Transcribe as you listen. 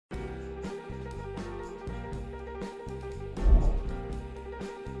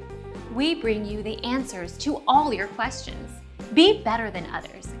we bring you the answers to all your questions. Be better than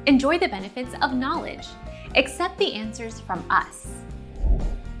others. Enjoy the benefits of knowledge. Accept the answers from us.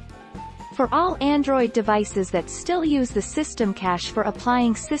 For all Android devices that still use the system cache for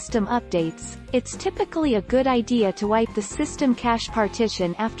applying system updates, it's typically a good idea to wipe the system cache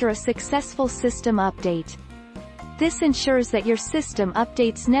partition after a successful system update. This ensures that your system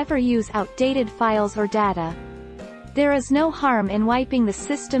updates never use outdated files or data. There is no harm in wiping the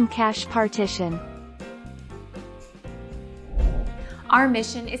system cache partition. Our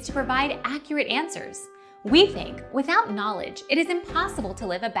mission is to provide accurate answers. We think without knowledge, it is impossible to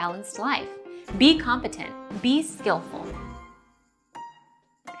live a balanced life. Be competent, be skillful.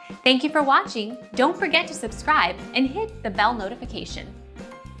 Thank you for watching. Don't forget to subscribe and hit the bell notification.